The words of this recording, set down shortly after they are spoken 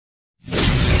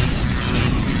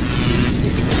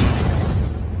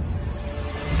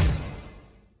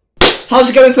How's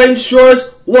it going, Flame Destroyers?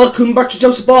 Welcome back to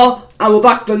Joseph Bar, and we're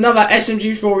back with another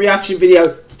Smg4 reaction video.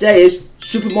 Today is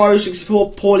Super Mario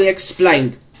 64 Poorly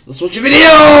Explained. Let's watch the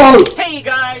video! Hey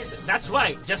guys, that's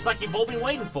right, just like you've all been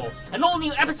waiting for. An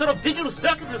all-new episode of Digital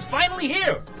Circus is finally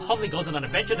here. Pomni goes on an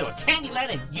adventure to a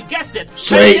Candyland and, you guessed it,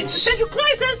 existential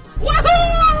crisis!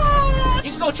 Woohoo! You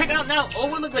can go check it out now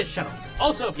over in the Glitch channel.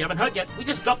 Also, if you haven't heard yet, we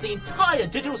just dropped the entire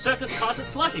Digital Circus cast as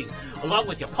plushies, along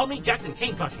with your Pomni, Jax, and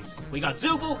King plushies. We got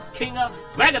Zooble, Kinga,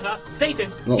 Ragatha,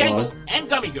 Satan, Gangle, and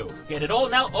Gummy Goo. Get it all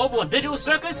now over on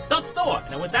digitalcircus.store.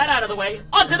 And with that out of the way,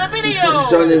 onto the video!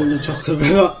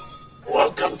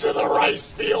 Welcome to the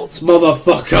rice fields,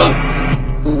 motherfucker!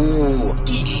 Ooh,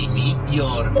 eat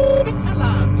your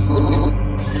salami.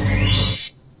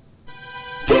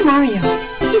 Hey Mario,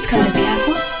 please come to the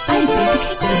castle. I have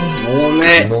baked a cake for you. Oh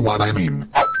man! You know what I mean.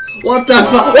 What the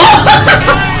fuck?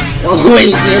 Oh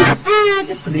wait,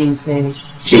 The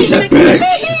princess. she's a bitch!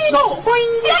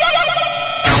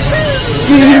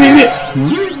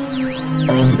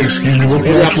 Excuse me, what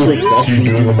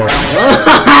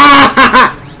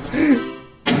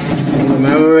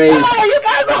Memory.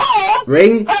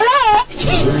 Ring.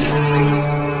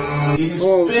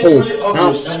 Oh,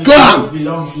 now scum!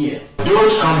 Belong here.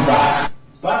 Don't come back.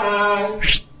 Bye.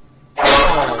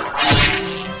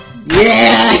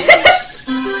 Yes!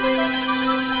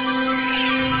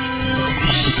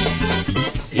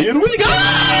 Here we go!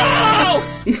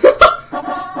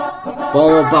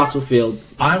 Bomber Battlefield.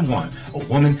 I want a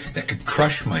woman that could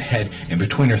crush my head in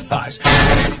between her thighs.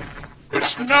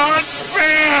 It's not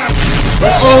fair!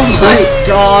 Oh my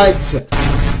god!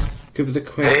 Give it the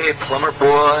quick. Hey, plumber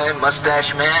boy,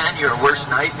 mustache man, your worst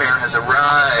nightmare has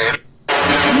arrived.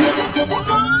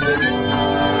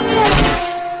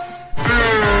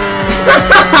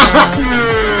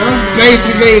 I'm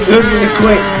basically giving the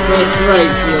quick first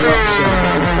race in the rock show.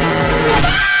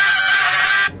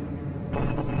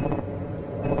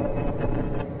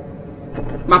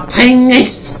 My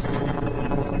penis!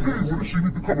 Wanna see me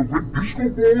become a red disco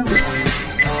ball?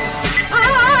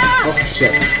 Oh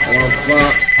shit, I want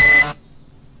that.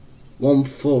 One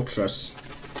fortress.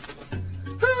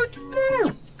 Hoot!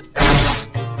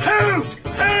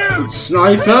 Hoot!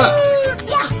 Sniper!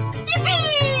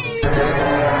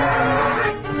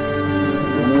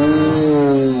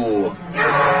 Ooh.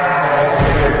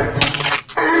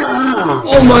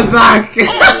 Oh my back!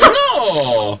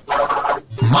 Oh!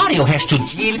 Mario has to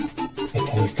deal.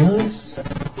 Okay, fellas.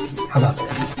 How about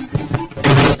this?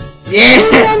 Yeah!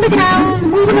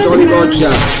 Jolly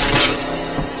Roger.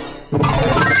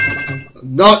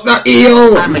 Not the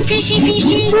eel! I'm a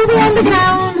fishy. Moving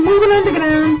underground, moving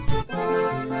underground.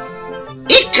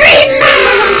 It's green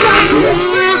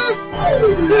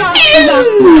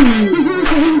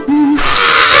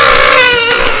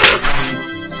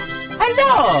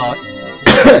Hello!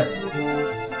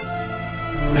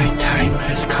 My time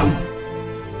has come.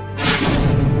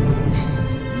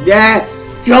 Yeah!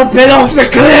 Jump it off the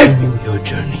cliff! Your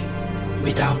journey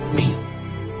without me.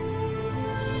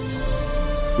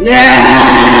 Yeah!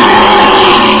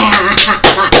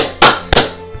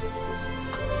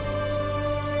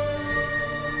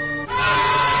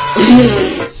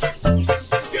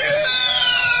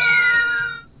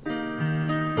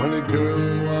 When a girl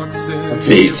walks in,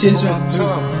 Peaches you walk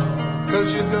tough,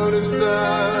 'cause you notice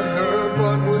that her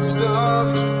butt was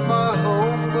stuffed. My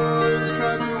homeboys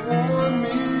tried to warn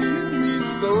me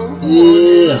so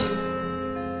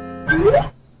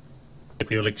If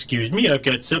you'll excuse me, I've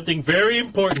got something very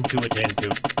important to attend to.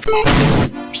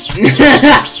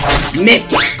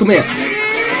 Mitch, come here.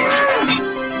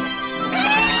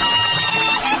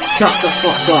 Shut the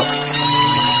fuck up.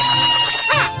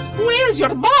 Where's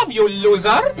your mom, you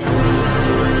loser?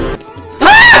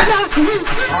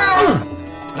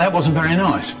 That wasn't very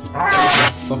nice.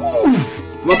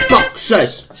 My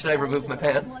boxers. Should I remove my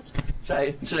pants?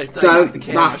 Should I Don't the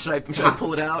camera? Should I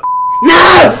pull it out?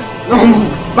 No! Oh,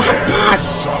 my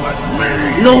pass!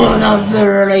 Lord of the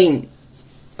Rings.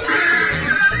 What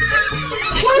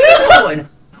are you doing?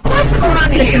 What's going on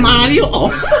Take here? Mario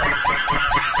off.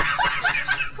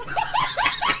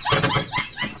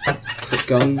 The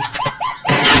gun.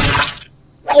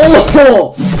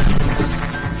 Oh!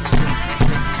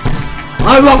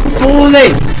 I rock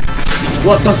falling!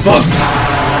 What the fuck?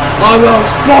 I rock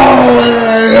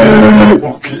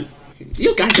falling!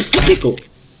 You guys are typical.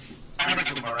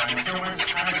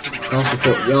 I'll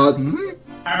support yard.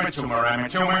 I'm a tumor. I'm a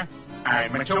tumor.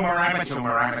 I'm a tumor. I'm a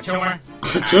tumor. I'm a tumor.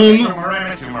 Tumor.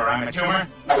 I'm a tumor. I'm a tumor.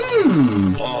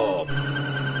 Oh.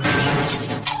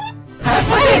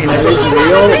 That is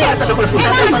real.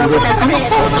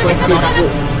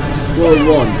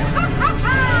 24. 1.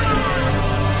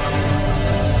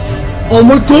 Oh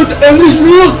my god, Ellie's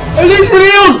real! Ellie's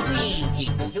real!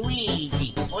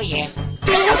 Luigi. Oh yeah.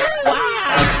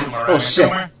 Oh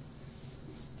shit.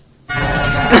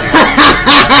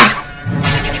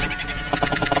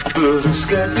 Who's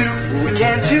gonna do what we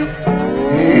can't do?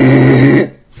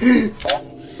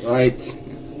 Right.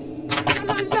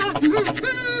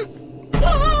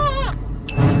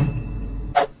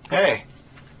 Hey,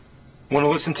 wanna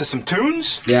listen to some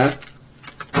tunes? Yeah.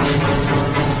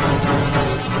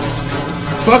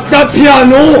 Fuck that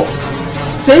piano!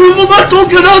 Tell me what am I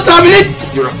talking about, damn it!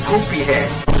 You're a poopy head.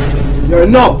 You're a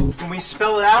knob. When we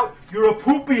spell it out, you're a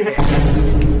poopy head.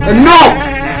 A knob!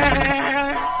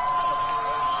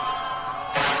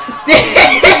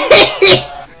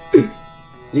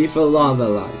 Leave a lava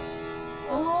line.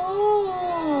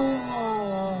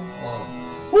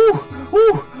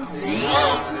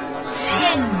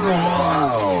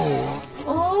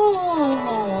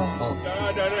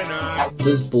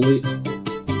 This bully.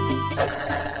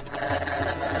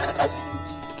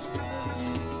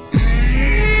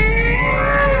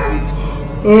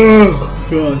 Oh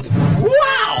god.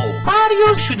 Wow!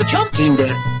 Mario should have jumped in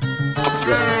there.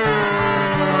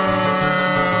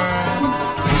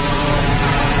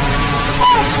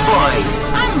 Oh boy!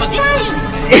 I'm a giant!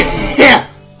 Yeah!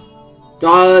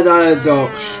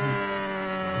 Dogs.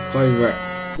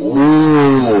 Favorites.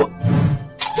 Ooh.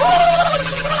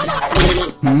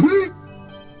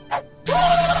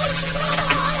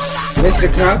 Mr.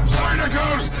 Krabs?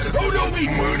 Barnacles! Oh, don't be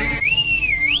moody!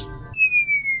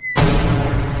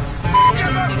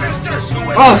 Give up, Mr.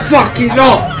 Squid! Oh fuck, he's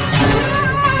off!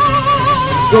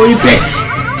 Go you bitch!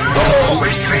 Oh,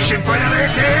 he's fishing for that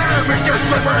ATM, Mr.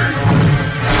 Slipper!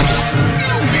 You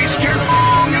missed your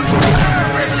you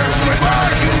Mr. Slipper!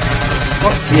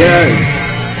 Fuck you!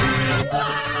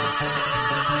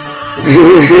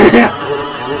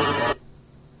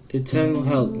 Eternal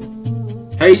help.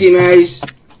 Hazy Maze!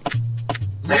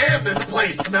 Man, this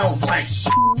place smells like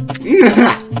shit!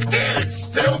 And it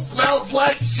still smells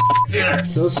like shit here!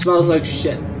 Still smells like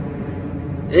shit.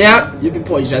 Yeah, you've been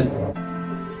poisoned.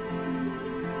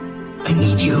 I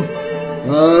need you.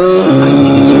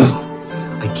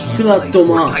 I can't Look at that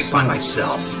dumb ass. Fortnite by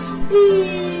myself.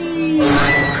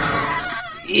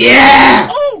 Yeah!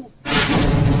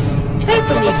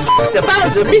 The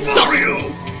Bowser before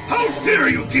you! How dare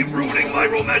you keep ruining my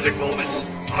romantic moments!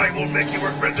 I will make you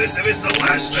regret this if it's the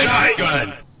last thing I...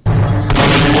 Good.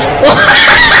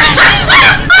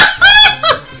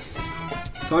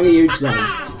 Tiny huge then.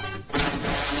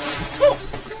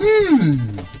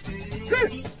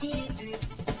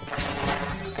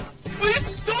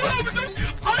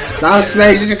 That's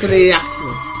basically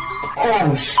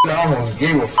Oh, shit, I almost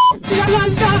gave a f***.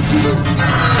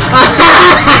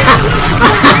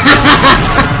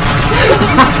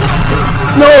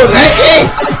 No, hey!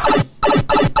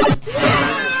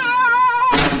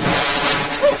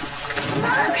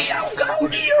 Mario, go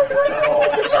to your room!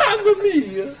 Mamma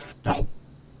mia! No.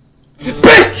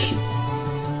 Bitch!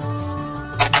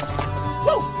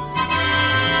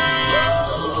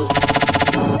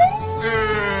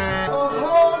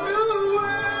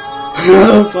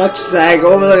 Oh, fuck's sake,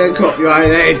 over there and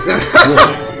copyright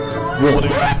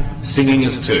Warning. Singing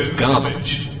is too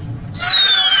garbage.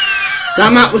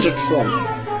 That map was a troll.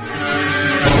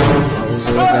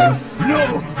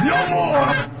 No more!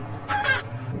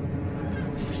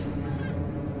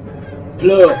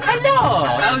 Blue. Hello,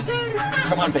 Bowser!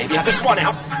 Come on, baby, I just one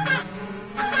out.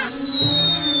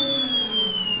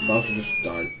 Bowser just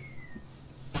died.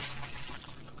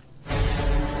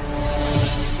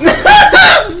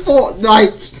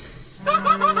 Fortnite!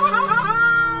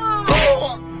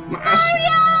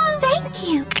 Mario! Thank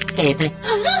you. Baby.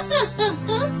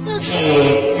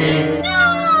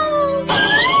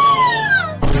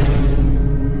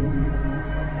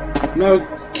 No.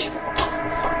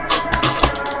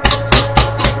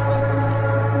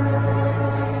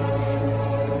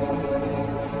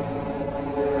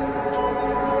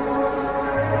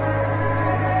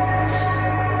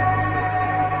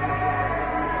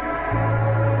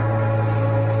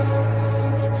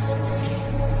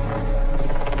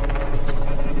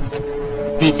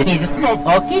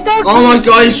 Oh my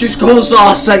god, it's just caused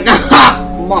last second.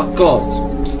 Oh my god.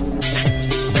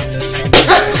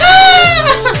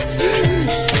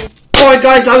 Alright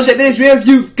guys, that was it for this video. If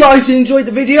you guys enjoyed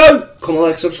the video, comment,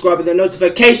 like, subscribe, and the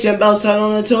notification bell turn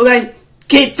on. Until then,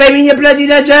 keep faming your bloody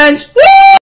legends.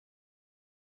 Woo!